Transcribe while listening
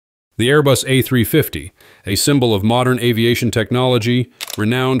The Airbus A350, a symbol of modern aviation technology,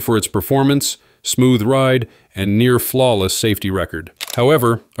 renowned for its performance, smooth ride, and near-flawless safety record.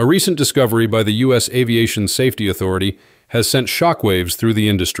 However, a recent discovery by the U.S. Aviation Safety Authority has sent shockwaves through the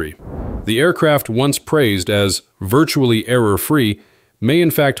industry. The aircraft, once praised as virtually error-free, may in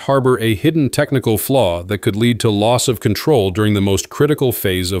fact harbor a hidden technical flaw that could lead to loss of control during the most critical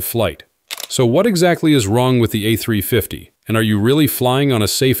phase of flight. So what exactly is wrong with the A350? And are you really flying on a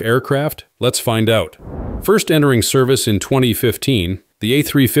safe aircraft? Let's find out. First entering service in 2015, the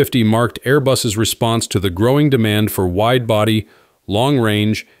A350 marked Airbus's response to the growing demand for wide-body,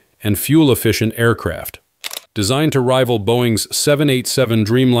 long-range, and fuel-efficient aircraft. Designed to rival Boeing's 787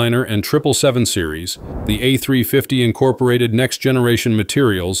 Dreamliner and 777 series, the A350 incorporated next-generation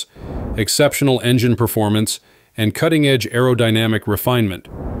materials, exceptional engine performance, and cutting-edge aerodynamic refinement.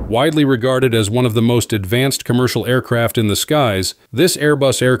 Widely regarded as one of the most advanced commercial aircraft in the skies, this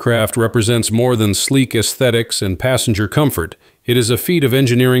Airbus aircraft represents more than sleek aesthetics and passenger comfort. It is a feat of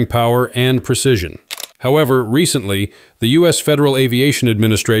engineering power and precision. However, recently, the U.S. Federal Aviation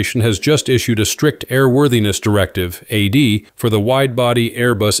Administration has just issued a strict airworthiness directive, AD, for the wide-body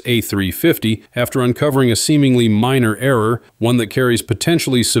Airbus A350 after uncovering a seemingly minor error, one that carries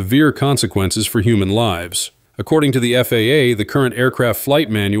potentially severe consequences for human lives. According to the FAA, the current Aircraft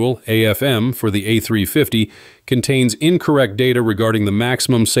Flight Manual, AFM, for the A350 contains incorrect data regarding the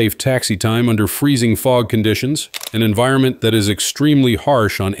maximum safe taxi time under freezing fog conditions, an environment that is extremely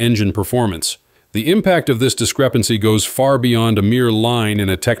harsh on engine performance. The impact of this discrepancy goes far beyond a mere line in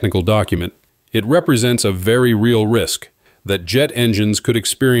a technical document. It represents a very real risk that jet engines could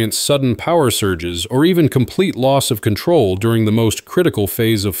experience sudden power surges or even complete loss of control during the most critical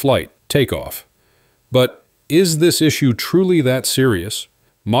phase of flight, takeoff. But is this issue truly that serious?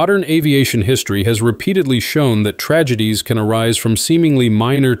 Modern aviation history has repeatedly shown that tragedies can arise from seemingly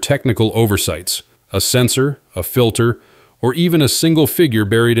minor technical oversights, a sensor, a filter, or even a single figure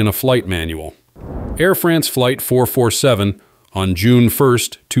buried in a flight manual. Air France Flight 447 on June 1,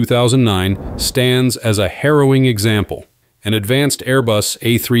 2009 stands as a harrowing example. An advanced Airbus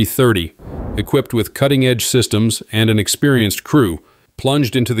A330, equipped with cutting-edge systems and an experienced crew,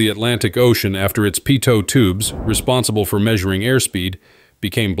 plunged into the Atlantic Ocean after its pitot tubes, responsible for measuring airspeed,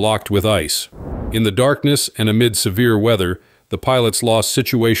 became blocked with ice. In the darkness and amid severe weather, the pilots lost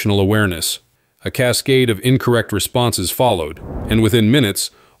situational awareness. A cascade of incorrect responses followed, and within minutes,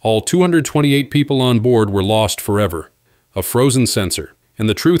 all 228 people on board were lost forever. A frozen sensor, and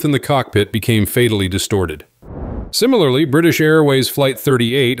the truth in the cockpit became fatally distorted. Similarly, British Airways Flight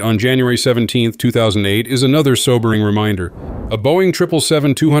 38 on January 17, 2008 is another sobering reminder. A Boeing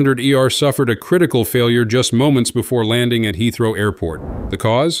 777-200ER suffered a critical failure just moments before landing at Heathrow Airport. The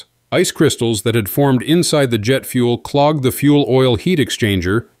cause? Ice crystals that had formed inside the jet fuel clogged the fuel oil heat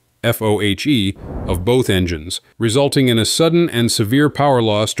exchanger, FOHE, of both engines, resulting in a sudden and severe power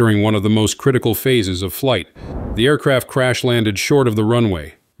loss during one of the most critical phases of flight. The aircraft crash-landed short of the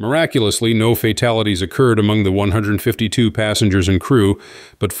runway. Miraculously, no fatalities occurred among the 152 passengers and crew,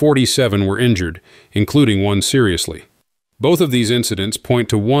 but 47 were injured, including one seriously. Both of these incidents point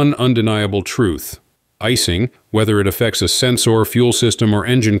to one undeniable truth. Icing, whether it affects a sensor, fuel system, or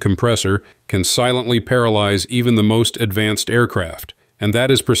engine compressor, can silently paralyze even the most advanced aircraft. And that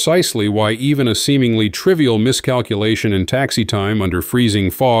is precisely why even a seemingly trivial miscalculation in taxi time under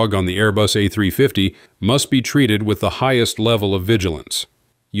freezing fog on the Airbus A350 must be treated with the highest level of vigilance.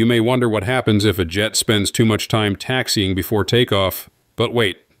 You may wonder what happens if a jet spends too much time taxiing before takeoff. But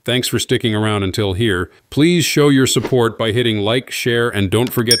wait, thanks for sticking around until here. Please show your support by hitting like, share, and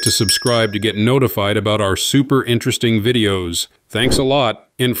don't forget to subscribe to get notified about our super interesting videos. Thanks a lot.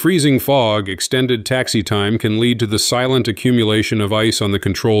 In freezing fog, extended taxi time can lead to the silent accumulation of ice on the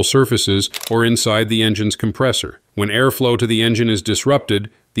control surfaces or inside the engine's compressor. When airflow to the engine is disrupted,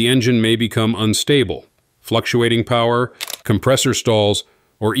 the engine may become unstable. Fluctuating power, compressor stalls,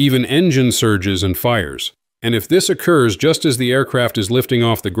 or even engine surges and fires. And if this occurs just as the aircraft is lifting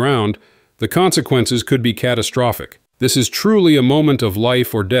off the ground, the consequences could be catastrophic. This is truly a moment of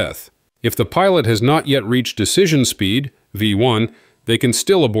life or death. If the pilot has not yet reached decision speed, V1, they can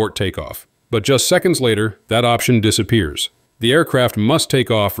still abort takeoff. But just seconds later, that option disappears. The aircraft must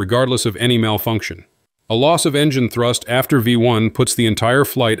take off regardless of any malfunction. A loss of engine thrust after V1 puts the entire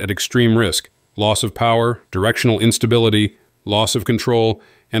flight at extreme risk. Loss of power, directional instability, loss of control,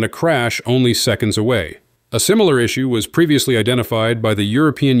 and a crash only seconds away. A similar issue was previously identified by the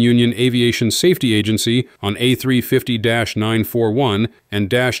European Union Aviation Safety Agency on A350-941 and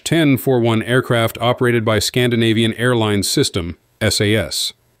 -1041 aircraft operated by Scandinavian Airlines System,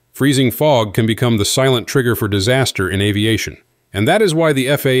 SAS. Freezing fog can become the silent trigger for disaster in aviation. And that is why the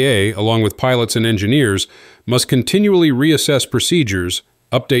FAA, along with pilots and engineers, must continually reassess procedures,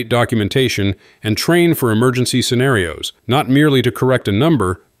 update documentation, and train for emergency scenarios, not merely to correct a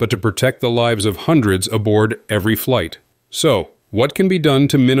number, but to protect the lives of hundreds aboard every flight. So, what can be done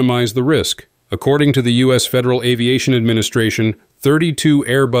to minimize the risk? According to the U.S. Federal Aviation Administration, 32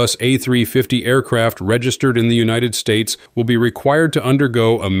 Airbus A350 aircraft registered in the United States will be required to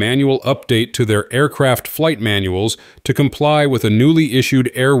undergo a manual update to their aircraft flight manuals to comply with a newly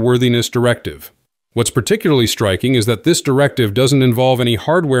issued airworthiness directive. What's particularly striking is that this directive doesn't involve any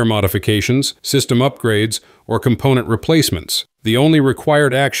hardware modifications, system upgrades, or component replacements. The only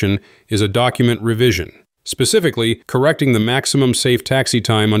required action is a document revision, specifically correcting the maximum safe taxi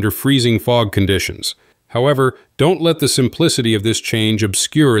time under freezing fog conditions. However, don't let the simplicity of this change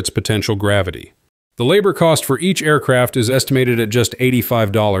obscure its potential gravity. The labor cost for each aircraft is estimated at just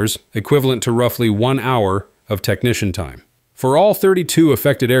 $85, equivalent to roughly 1 hour of technician time. For all 32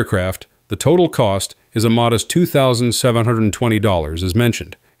 affected aircraft, the total cost is a modest $2,720, as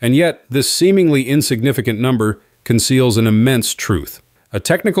mentioned. And yet, this seemingly insignificant number conceals an immense truth. A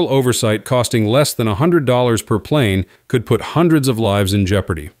technical oversight costing less than $100 per plane could put hundreds of lives in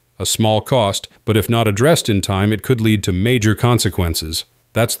jeopardy. A small cost, but if not addressed in time, it could lead to major consequences.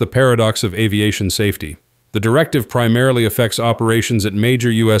 That's the paradox of aviation safety. The directive primarily affects operations at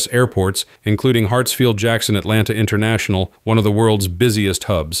major U.S. airports, including Hartsfield-Jackson Atlanta International, one of the world's busiest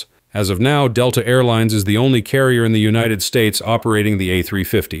hubs. As of now, Delta Airlines is the only carrier in the United States operating the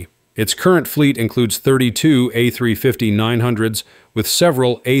A350. Its current fleet includes 32 A350-900s, with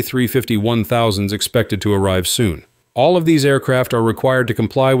several A350-1000s expected to arrive soon. All of these aircraft are required to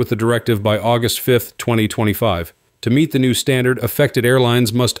comply with the directive by August 5, 2025. To meet the new standard, affected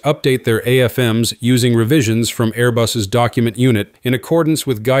airlines must update their AFMs using revisions from Airbus's document unit in accordance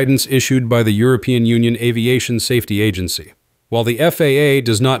with guidance issued by the European Union Aviation Safety Agency. While the FAA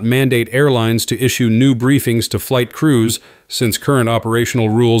does not mandate airlines to issue new briefings to flight crews, since current operational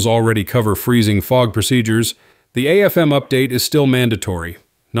rules already cover freezing fog procedures, the AFM update is still mandatory.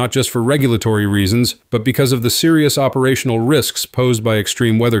 Not just for regulatory reasons, but because of the serious operational risks posed by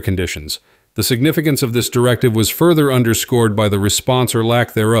extreme weather conditions. The significance of this directive was further underscored by the response or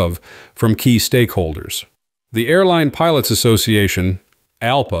lack thereof from key stakeholders. The Airline Pilots Association,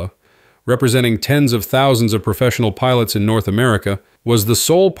 ALPA, representing tens of thousands of professional pilots in North America, was the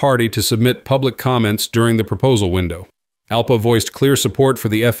sole party to submit public comments during the proposal window. ALPA voiced clear support for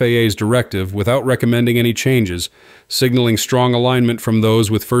the FAA's directive without recommending any changes, signaling strong alignment from those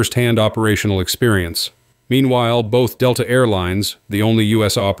with first-hand operational experience. Meanwhile, both Delta Airlines, the only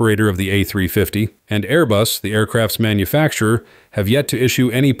U.S. operator of the A350, and Airbus, the aircraft's manufacturer, have yet to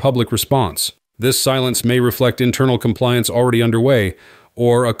issue any public response. This silence may reflect internal compliance already underway,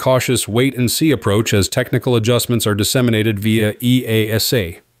 or a cautious wait-and-see approach as technical adjustments are disseminated via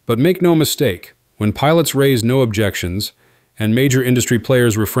EASA. But make no mistake, when pilots raise no objections, and major industry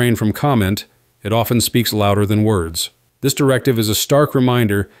players refrain from comment, it often speaks louder than words. This directive is a stark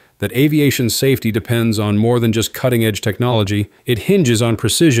reminder that aviation safety depends on more than just cutting-edge technology. It hinges on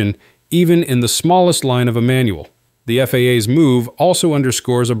precision, even in the smallest line of a manual. The FAA's move also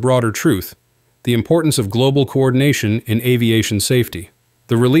underscores a broader truth: the importance of global coordination in aviation safety.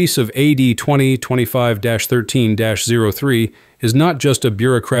 The release of AD 2025-13-03 is not just a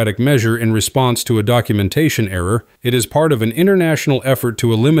bureaucratic measure in response to a documentation error, it is part of an international effort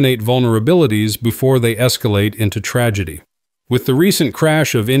to eliminate vulnerabilities before they escalate into tragedy. With the recent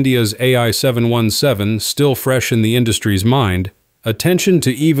crash of India's AI-717 still fresh in the industry's mind, attention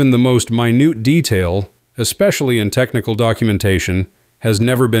to even the most minute detail, especially in technical documentation, has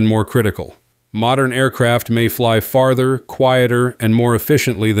never been more critical. Modern aircraft may fly farther, quieter, and more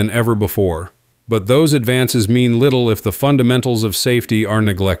efficiently than ever before. But those advances mean little if the fundamentals of safety are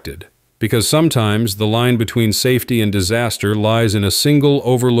neglected. Because sometimes the line between safety and disaster lies in a single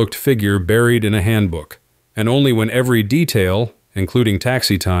overlooked figure buried in a handbook. And only when every detail, including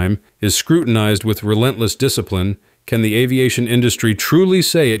taxi time, is scrutinized with relentless discipline, can the aviation industry truly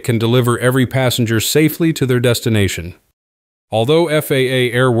say it can deliver every passenger safely to their destination. Although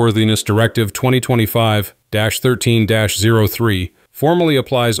FAA Airworthiness Directive 2025-13-03 formally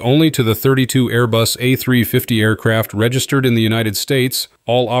applies only to the 32 Airbus A350 aircraft registered in the United States,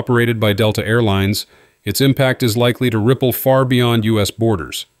 all operated by Delta Airlines, its impact is likely to ripple far beyond U.S.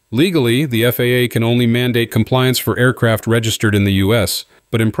 borders. Legally, the FAA can only mandate compliance for aircraft registered in the U.S.,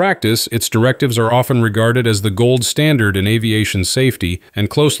 but in practice, its directives are often regarded as the gold standard in aviation safety and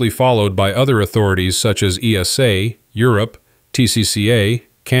closely followed by other authorities such as ESA, Europe, TCCA,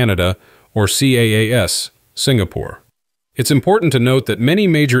 Canada, or CAAS, Singapore. It's important to note that many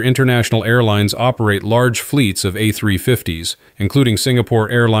major international airlines operate large fleets of A350s, including Singapore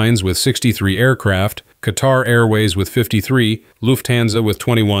Airlines with 63 aircraft, Qatar Airways with 53, Lufthansa with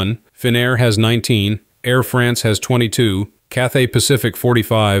 21, Finnair has 19, Air France has 22, Cathay Pacific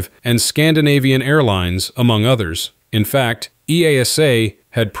 45, and Scandinavian Airlines, among others. In fact, EASA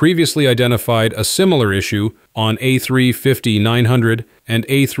had previously identified a similar issue on A350-900 and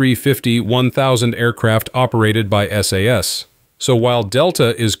A350-1000 aircraft operated by SAS. So while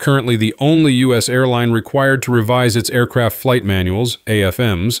Delta is currently the only U.S. airline required to revise its aircraft flight manuals,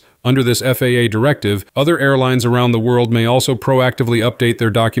 AFMs, under this FAA directive, other airlines around the world may also proactively update their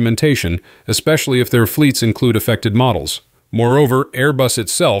documentation, especially if their fleets include affected models. Moreover, Airbus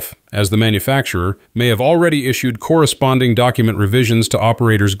itself, as the manufacturer, may have already issued corresponding document revisions to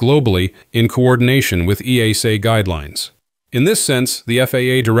operators globally in coordination with EASA guidelines. In this sense, the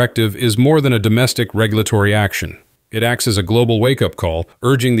FAA directive is more than a domestic regulatory action. It acts as a global wake-up call,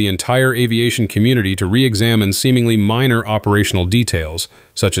 urging the entire aviation community to re-examine seemingly minor operational details,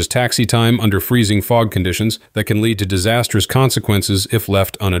 such as taxi time under freezing fog conditions that can lead to disastrous consequences if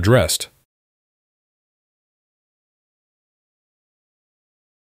left unaddressed.